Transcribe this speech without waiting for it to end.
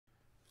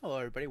Hello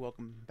everybody,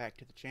 welcome back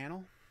to the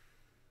channel.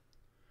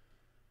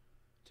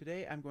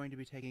 Today I'm going to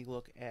be taking a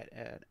look at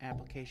an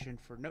application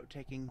for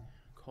note-taking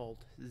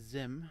called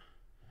Zim,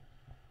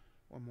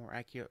 or more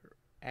accurate,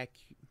 it's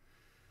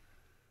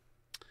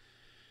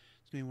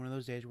going to be one of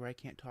those days where I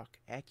can't talk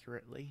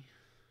accurately,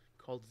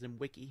 called Zim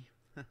Wiki.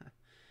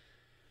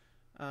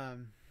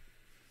 um,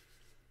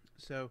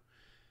 so,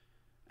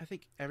 I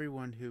think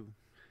everyone who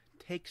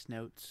takes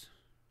notes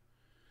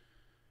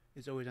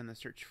is always on the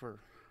search for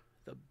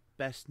the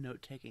best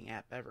note-taking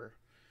app ever,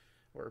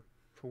 or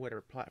for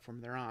whatever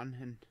platform they're on,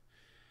 and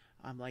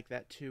I'm like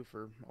that too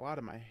for a lot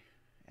of my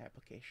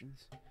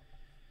applications.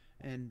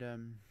 And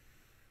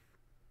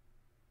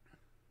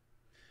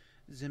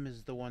Zim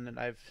is the one that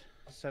I've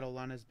settled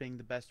on as being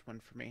the best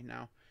one for me.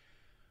 Now,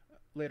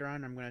 later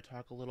on, I'm going to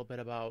talk a little bit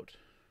about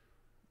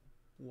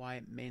why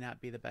it may not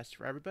be the best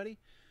for everybody,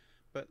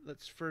 but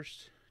let's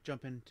first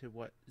jump into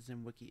what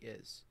ZimWiki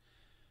is.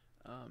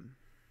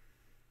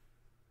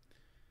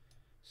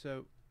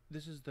 So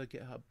this is the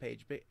GitHub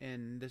page,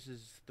 and this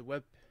is the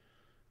web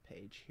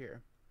page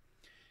here.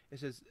 It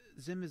says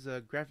Zim is a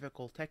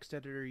graphical text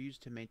editor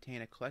used to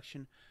maintain a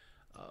collection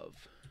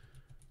of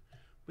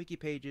wiki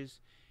pages.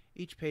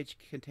 Each page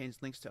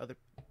contains links to other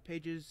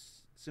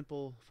pages,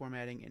 simple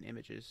formatting, and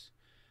images.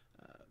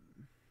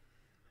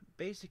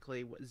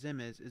 Basically, what Zim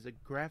is a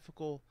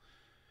graphical,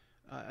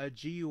 a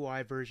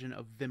GUI version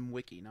of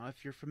VimWiki. Now,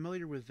 if you're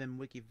familiar with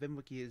VimWiki,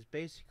 VimWiki is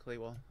basically,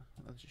 well,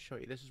 let's just show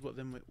you. This is what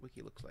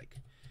VimWiki looks like.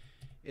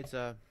 It's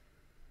a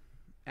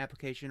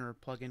application or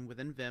plugin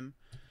within Vim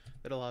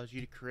that allows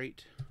you to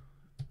create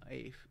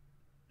a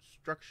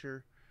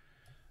structure.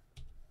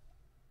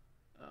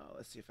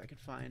 Let's see if I can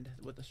find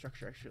what the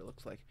structure actually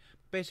looks like.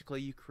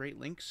 Basically, you create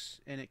links,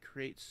 and it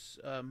creates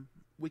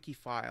wiki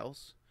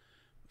files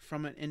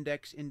from an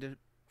index into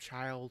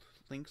child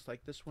links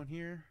like this one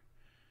here.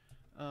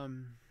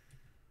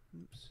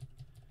 Oops.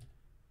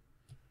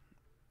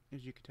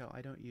 As you can tell,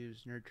 I don't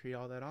use NerdTree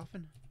all that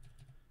often.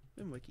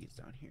 VimWiki is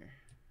down here.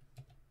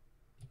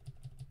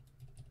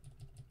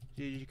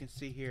 As you can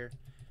see here,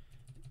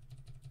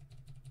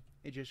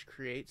 it just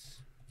creates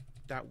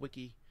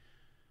 .wiki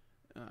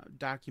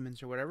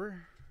documents or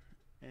whatever,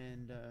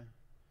 and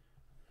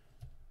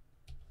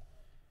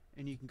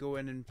you can go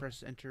in and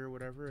press enter or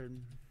whatever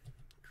and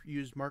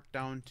use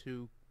Markdown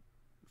to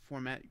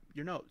format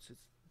your notes.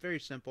 It's very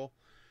simple,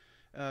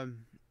 and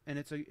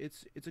it's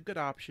a good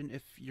option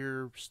if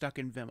you're stuck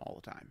in Vim all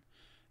the time.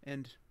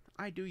 And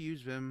I do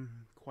use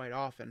Vim quite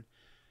often,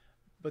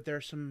 but there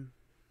are some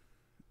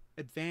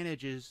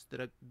advantages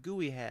that a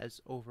GUI has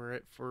over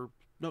it for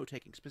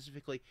note-taking,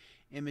 specifically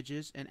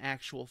images and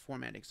actual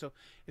formatting. So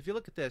if you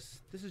look at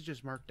this, this is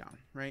just Markdown,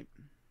 right?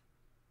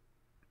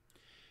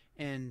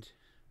 And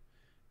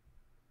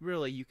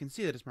really, you can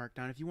see that it's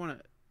Markdown. If you want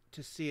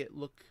to see it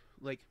look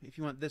like, if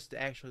you want this to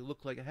actually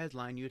look like a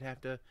headline, you'd have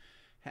to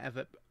have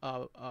a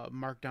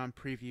Markdown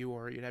preview,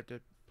 or you'd have to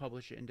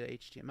publish it into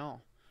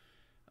HTML.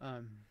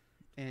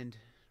 And,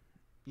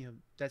 you know,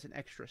 that's an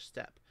extra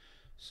step.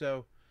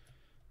 So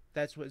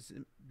that's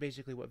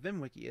basically what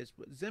VimWiki is.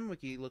 What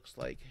ZimWiki looks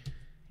like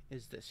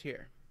is this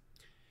here,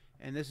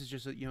 and this is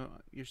just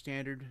your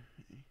standard.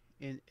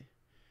 In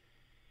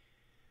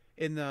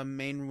the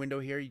main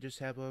window here, you just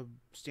have a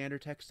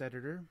standard text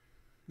editor,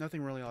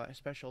 nothing really all that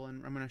special.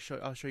 And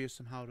I'll show you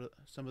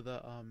some of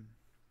the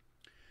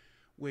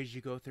ways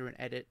you go through and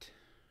edit,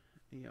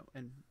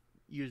 and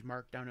use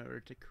Markdown in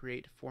order to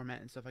create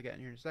format and stuff like that in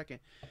here in a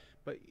second.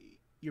 But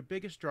your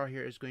biggest draw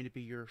here is going to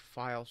be your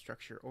file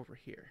structure over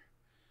here.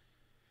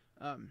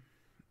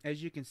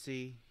 As you can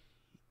see,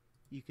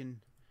 you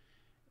can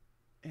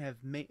have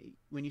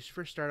when you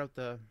first start out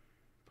the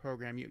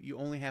program, you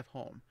only have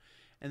home,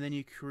 and then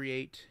you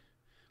create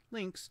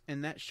links,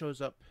 and that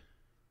shows up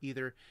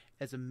either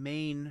as a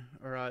main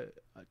or a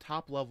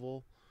top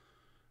level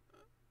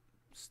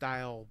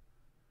style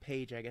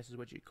page, I guess is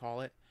what you'd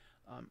call it,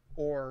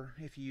 or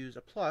if you use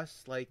a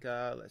plus, like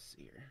let's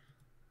see here,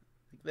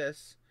 like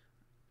this,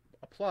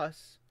 a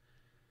plus,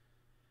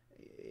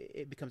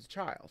 it becomes a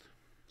child.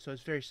 So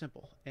it's very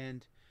simple.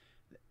 And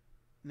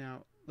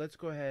now let's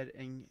go ahead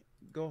and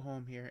go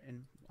home here,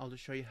 and I'll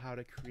just show you how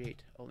to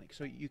create a link.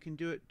 So you can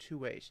do it two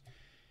ways.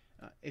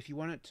 If you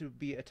want it to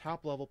be a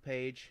top level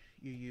page,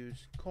 you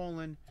use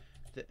colon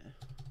the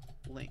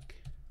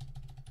link.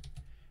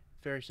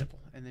 Very simple.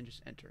 And then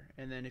just enter.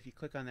 And then if you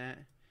click on that,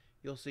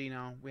 you'll see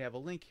now we have a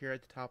link here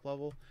at the top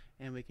level,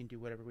 and we can do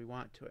whatever we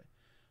want to it.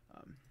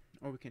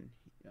 Or we can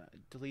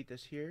delete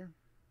this here,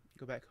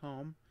 go back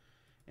home,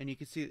 and you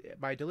can see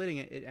by deleting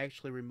it, it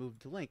actually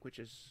removed the link, which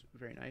is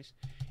very nice.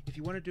 If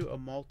you want to do a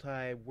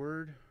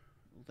multi-word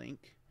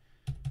link,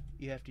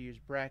 you have to use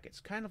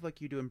brackets, kind of like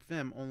you do in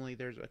Vim, only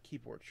there's a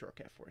keyboard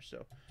shortcut for it.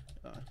 So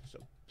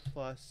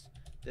plus,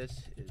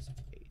 this is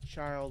a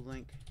child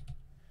link,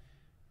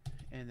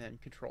 and then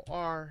Control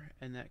R,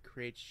 and that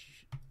creates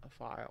a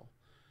file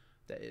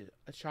that is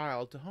a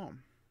child to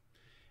home.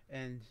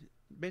 And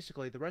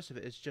basically, the rest of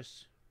it is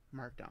just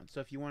Markdown.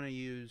 So if you want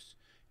to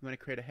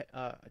create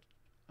a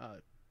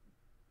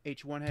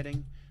H1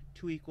 heading,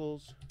 2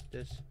 equals,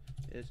 this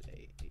is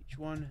a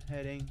h1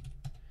 heading,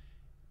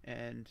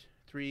 and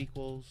 3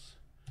 equals,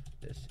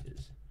 this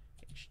is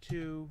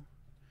h2,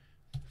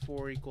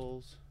 4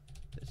 equals,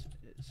 this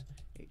is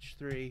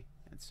h3,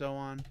 and so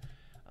on.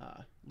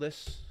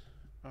 Lists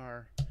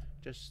are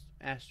just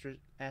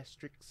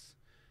asterisks.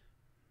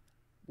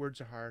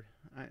 Words are hard.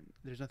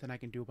 There's nothing I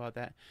can do about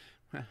that.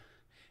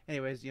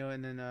 Anyways,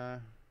 and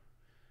then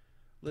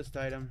list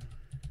item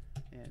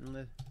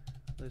and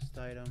list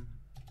item,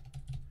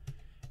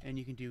 and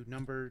you can do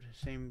numbered,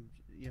 same,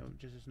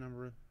 just as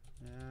number.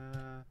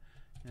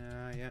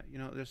 Yeah,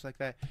 just like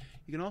that.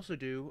 You can also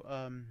do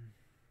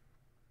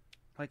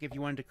like if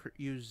you wanted to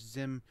use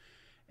Zim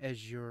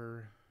as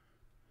your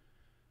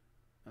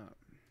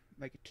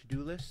like a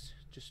to-do list,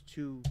 just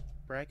 2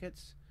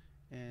 brackets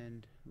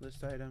and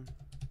list item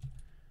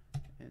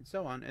and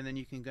so on, and then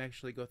you can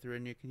actually go through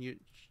and you can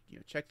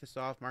check this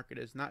off, mark it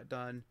as not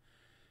done.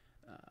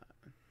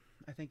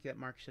 I think that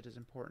mark set is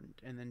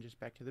important, and then just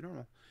back to the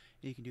normal.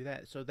 And you can do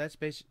that. So that's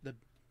the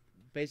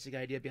basic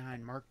idea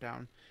behind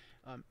Markdown.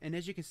 And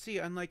as you can see,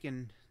 unlike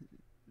in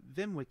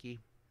VimWiki,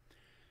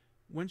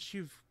 once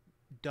you've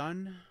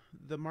done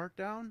the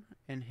Markdown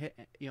and hit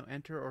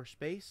enter or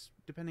space,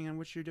 depending on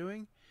what you're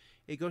doing,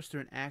 it goes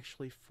through and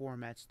actually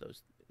formats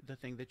the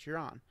thing that you're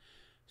on.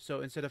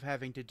 So instead of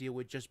having to deal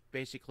with just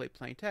basically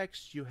plain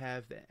text, you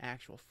have the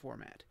actual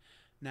format.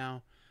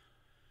 Now,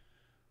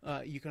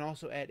 you can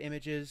also add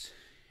images.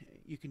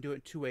 You can do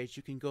it 2 ways.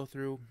 You can go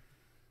through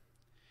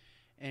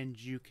and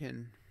you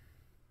can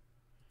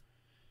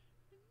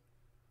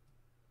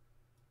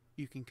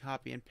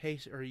copy and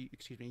paste, or you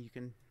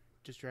can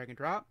just drag and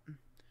drop,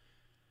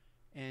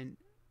 and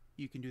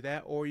you can do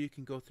that, or you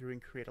can go through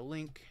and create a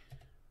link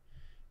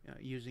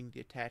using the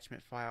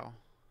attachment file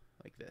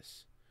like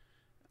this,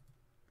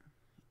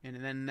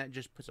 and then that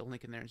just puts a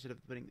link in there instead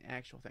of putting the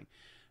actual thing.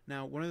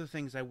 Now, one of the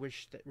things I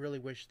really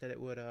wish that it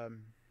would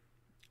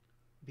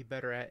be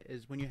better at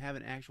is when you have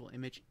an actual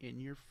image in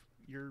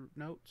your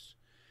notes,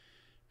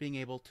 being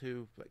able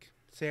to, like,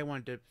 say I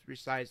wanted to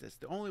resize this.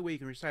 The only way you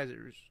can resize it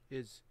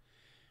is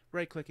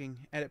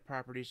right-clicking, edit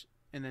properties,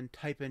 and then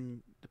type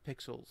in the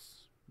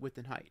pixels width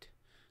and height.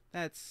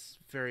 That's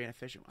very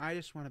inefficient. I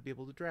just want to be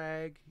able to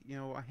drag,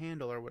 a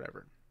handle or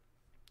whatever.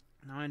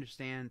 Now, I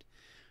understand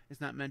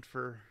it's not meant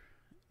for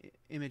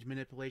image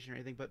manipulation or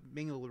anything, but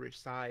being able to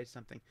resize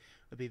something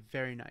would be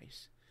very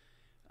nice.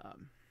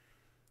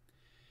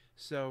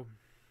 So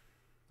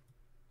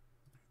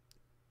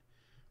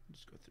I'll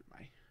just go through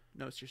my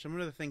notes here. So one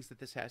of the things that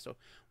this has, so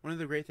one of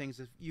the great things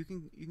is you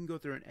can go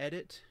through and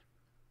edit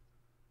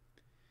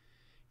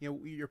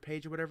your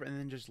page or whatever, and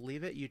then just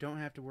leave it. You don't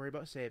have to worry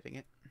about saving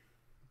it.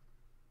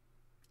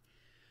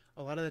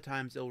 A lot of the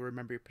times it'll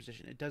remember your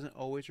position. It doesn't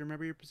always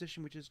remember your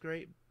position, which is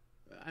great.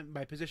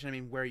 By position, I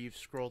mean where you've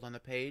scrolled on the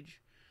page.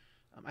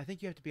 I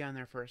think you have to be on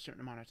there for a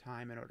certain amount of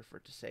time in order for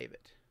it to save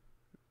it.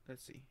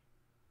 Let's see.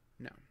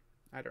 No,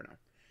 I don't know.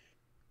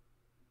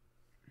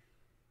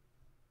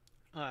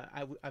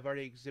 I've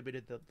already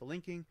exhibited the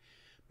linking,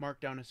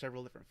 Markdown in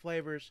several different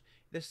flavors.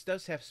 This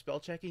does have spell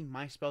checking.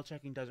 My spell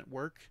checking doesn't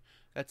work.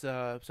 That's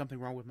something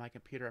wrong with my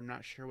computer. I'm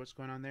not sure what's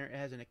going on there. It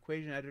has an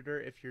equation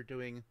editor if you're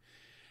doing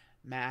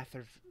math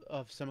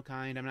of some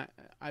kind.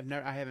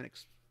 I haven't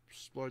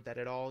explored that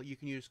at all. You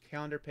can use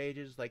calendar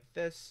pages like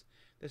this.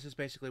 This is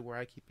basically where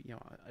I keep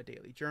a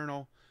daily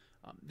journal.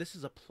 This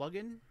is a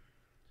plugin,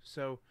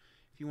 so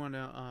if you want to,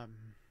 I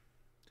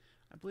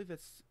believe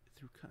it's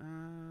through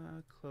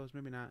close,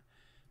 maybe not.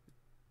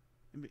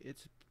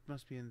 It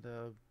must be in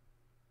the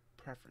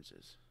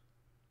preferences.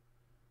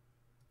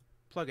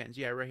 Plugins,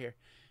 yeah, right here.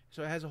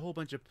 So it has a whole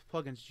bunch of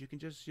plugins you can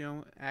just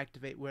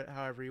activate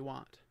however you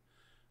want.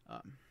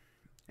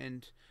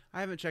 And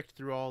I haven't checked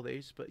through all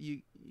these, but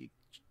you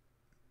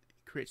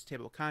creates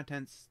table of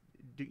contents.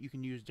 You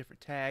can use different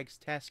tags,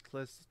 task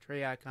lists,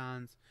 tray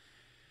icons.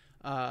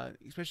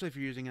 Especially if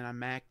you're using it on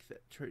Mac,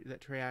 that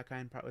tray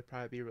icon would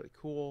probably be really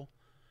cool.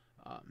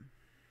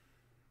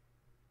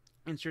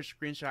 Insert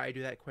screenshot, I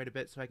do that quite a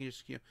bit, so I can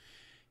just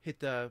hit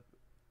the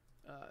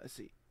let's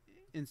see,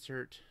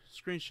 insert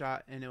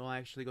screenshot, and it will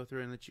actually go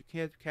through and let you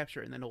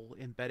capture it, and then it'll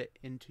embed it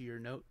into your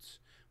notes,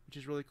 which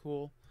is really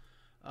cool.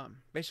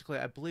 Basically,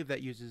 I believe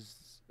that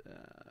uses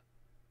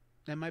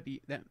that might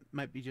be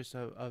just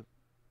a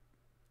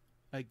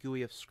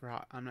GUI of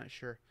Scrot. I'm not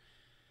sure.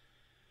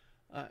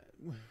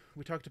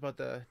 We talked about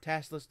the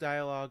task list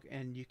dialog,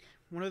 and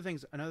another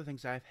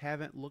things I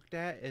haven't looked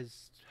at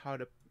is how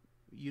to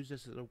use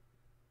this as a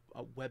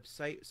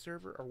website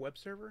server or web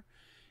server.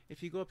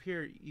 If you go up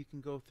here, you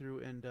can go through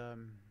and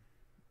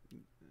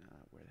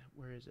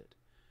where is it?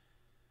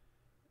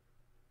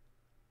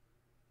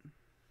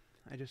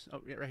 Yeah,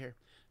 right here.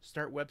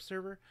 Start web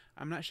server.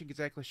 I'm not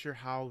exactly sure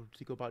how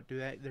to go about do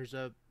that. There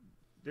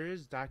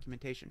is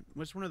documentation.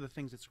 What's one of the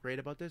things that's great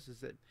about this is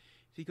that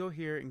if you go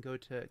here and go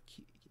to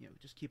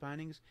just key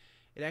bindings,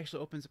 it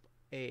actually opens up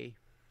its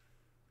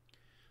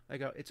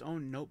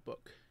own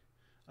notebook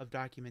of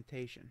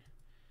documentation,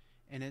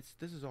 and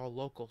this is all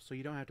local, so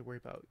you don't have to worry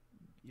about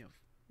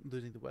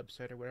losing the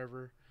website or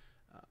whatever.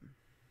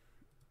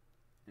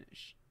 And it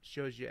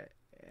shows you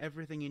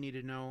everything you need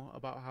to know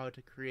about how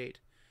to create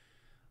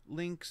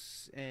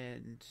links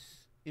and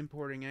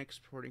importing and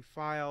exporting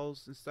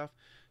files and stuff.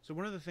 So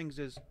one of the things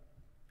is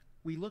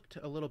we looked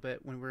a little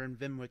bit when we were in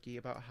VimWiki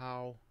about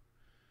how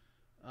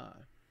uh,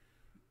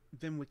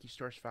 VimWiki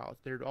stores files.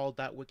 They're all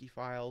 .wiki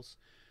files.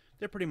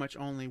 They're pretty much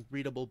only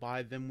readable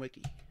by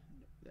VimWiki.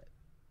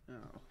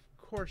 Of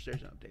course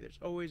there's an update. There's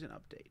always an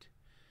update.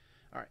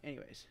 Alright,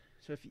 anyways.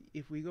 So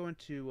if we go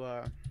into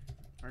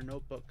our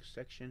notebook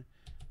section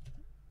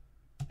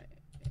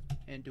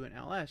and do an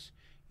ls,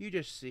 you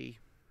just see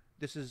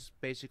this is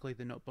basically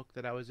the notebook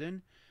that I was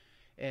in,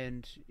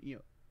 and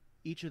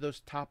each of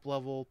those top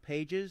level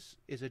pages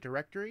is a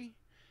directory,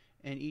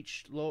 and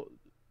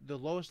the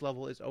lowest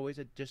level is always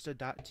just a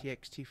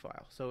 .txt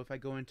file. So if I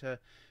go into,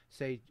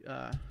 say,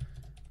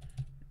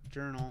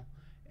 journal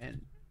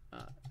and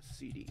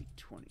cd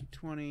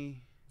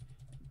 2020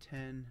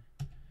 10,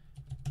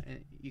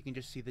 and you can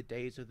just see the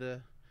days of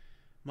the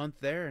month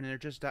there, and they're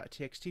just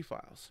 .txt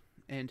files.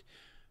 And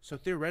so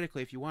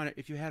theoretically, if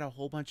you had a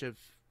whole bunch of,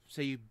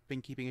 say you've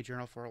been keeping a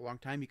journal for a long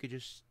time, you could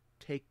just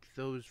take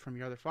those from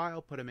your other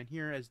file, put them in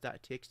here as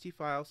 .txt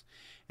files,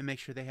 and make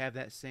sure they have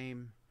that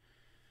same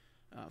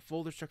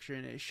folder structure,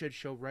 and it should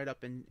show right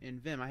up in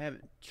Vim. I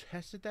haven't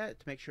tested that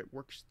to make sure it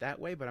works that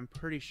way, but I'm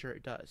pretty sure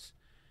it does.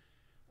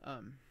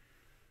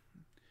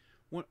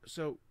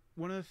 So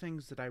one of the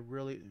things that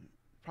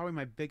probably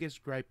my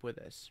biggest gripe with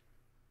this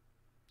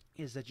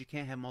is that you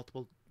can't have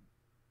multiple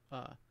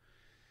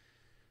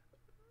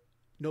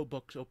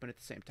notebooks open at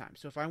the same time.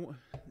 So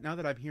now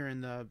that I'm here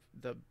in the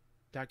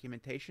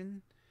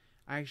documentation,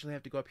 I actually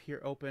have to go up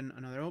here, open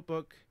another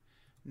notebook,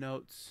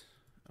 notes,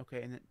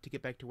 okay, and then to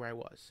get back to where I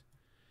was.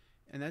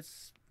 And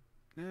that's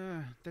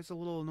a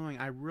little annoying.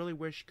 I really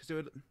wish,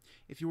 because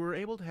if you were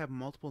able to have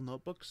multiple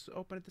notebooks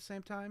open at the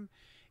same time,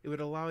 it would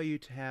allow you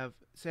to have,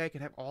 say I could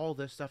have all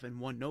this stuff in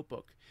one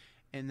notebook,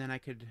 and then I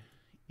could,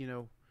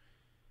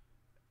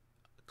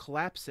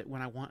 collapse it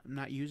when I'm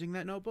not using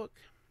that notebook,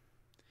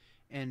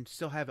 and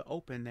still have it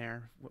open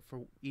there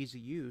for easy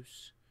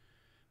use.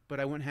 But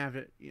I wouldn't have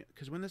it,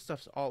 because when this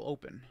stuff's all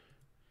open,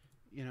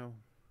 it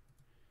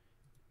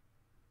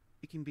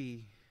can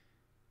be,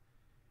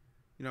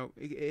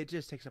 it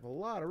just takes up a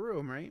lot of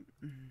room, right?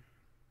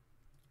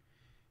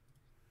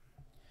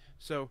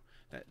 So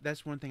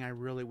that's one thing I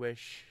really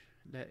wish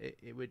that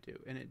it would do,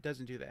 and it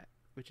doesn't do that,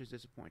 which is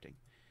disappointing.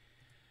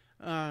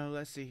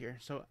 Let's see here.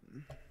 So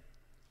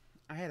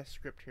I had a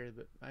script here,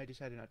 but I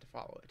decided not to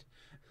follow it.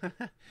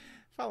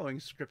 Following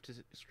scripts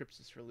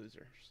is for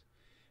losers.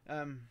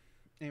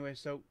 Anyway,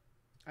 so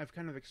I've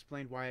kind of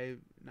explained why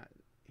not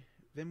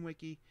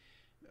VimWiki.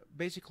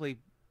 Basically,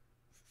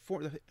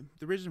 for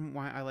the reason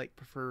why I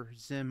prefer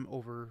Zim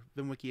over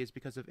VimWiki is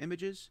because of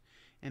images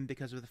and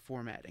because of the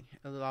formatting.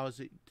 It allows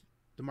the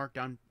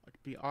markdown to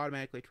be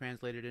automatically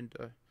translated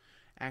into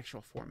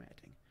actual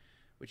formatting,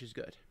 which is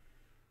good.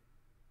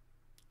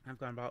 I've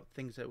gone about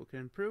things that could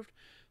improve.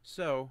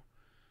 So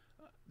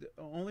the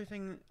only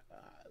thing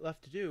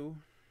left to do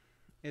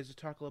is to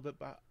talk a little bit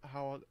about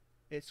how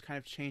it's kind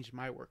of changed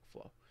my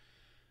workflow.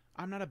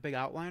 I'm not a big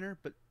outliner,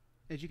 but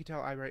as you can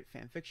tell, I write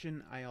fan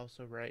fiction. I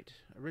also write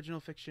original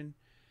fiction,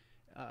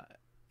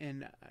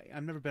 and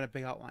I've never been a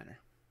big outliner.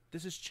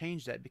 This has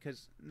changed that,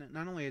 because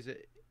not only is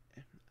it,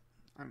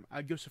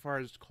 I'd go so far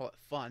as to call it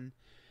fun,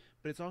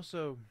 but it's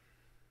also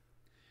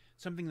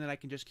something that I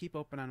can just keep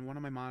open on one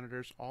of my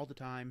monitors all the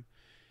time,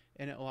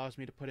 and it allows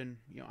me to put in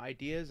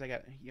ideas. I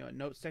got a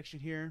notes section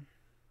here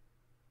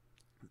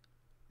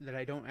that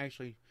I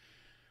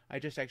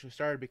just actually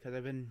started because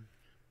I've been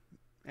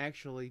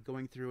actually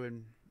going through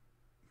and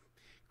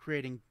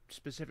creating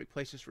specific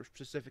places for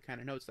specific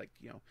kind of notes, like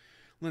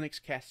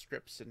Linux cast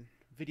scripts and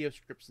video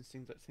scripts and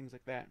things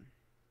like that.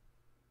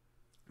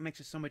 It makes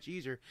it so much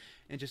easier,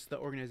 and just the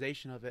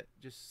organization of it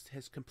just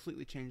has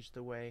completely changed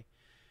the way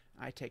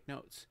I take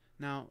notes.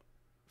 Now,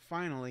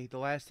 finally, the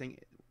last thing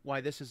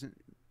why this isn't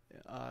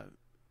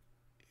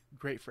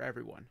great for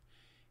everyone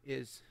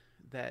is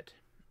that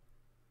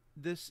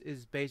this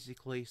is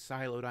basically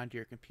siloed onto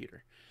your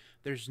computer.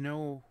 There's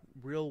no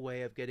real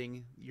way of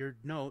getting your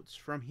notes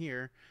from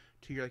here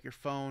to your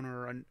phone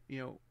or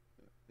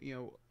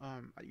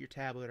your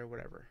tablet or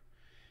whatever.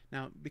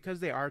 Now, because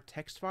they are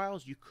text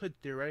files, you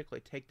could theoretically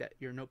take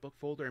your notebook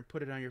folder and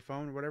put it on your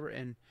phone or whatever,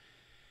 and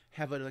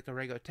have it like a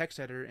regular text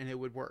editor, and it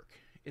would work.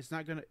 It's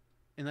not gonna,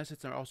 unless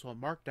it's also a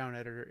markdown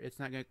editor, it's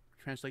not gonna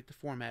translate the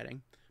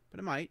formatting, but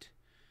it might.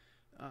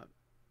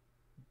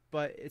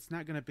 But it's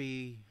not gonna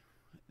be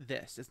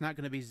this. It's not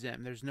gonna be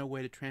Zim. There's no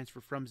way to transfer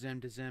from Zim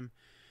to Zim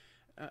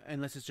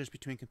unless it's just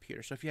between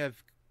computers. So if you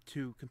have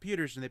two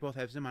computers and they both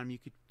have Zim on them, you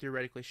could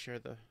theoretically share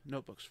the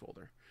notebooks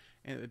folder,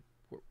 and it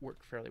would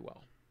work fairly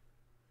well,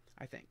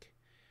 I think.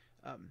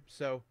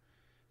 So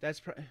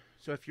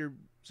if you're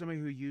somebody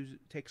who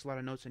takes a lot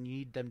of notes and you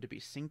need them to be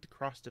synced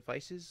across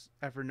devices,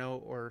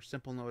 Evernote or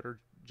SimpleNote or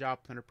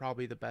Joplin are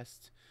probably the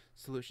best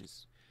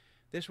solutions.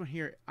 This one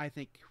here, I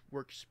think,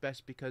 works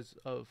best because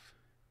of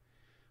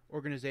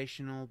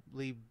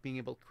organizationally being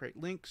able to create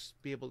links,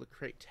 be able to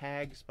create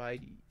tags by,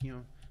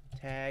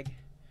 tag,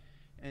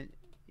 and,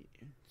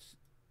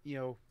 you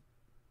know,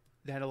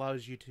 that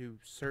allows you to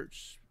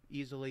search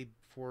easily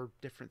for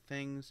different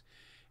things.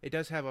 It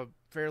does have a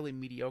fairly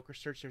mediocre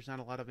search. There's not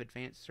a lot of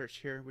advanced search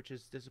here, which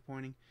is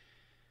disappointing.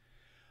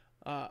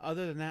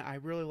 Other than that, I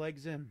really like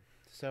Zim.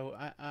 So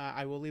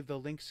I will leave the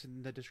links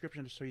in the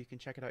description so you can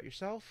check it out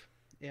yourself.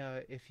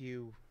 If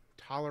you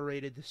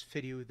tolerated this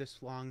video this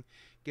long,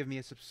 give me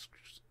a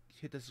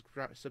hit the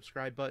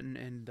subscribe button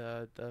and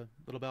the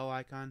little bell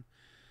icon.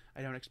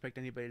 I don't expect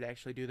anybody to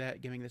actually do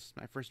that, given this is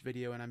my first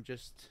video and I'm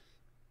just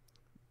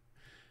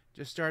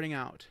starting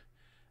out.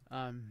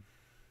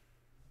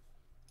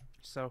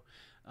 So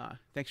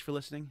thanks for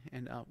listening,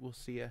 and we'll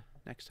see you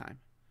next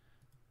time.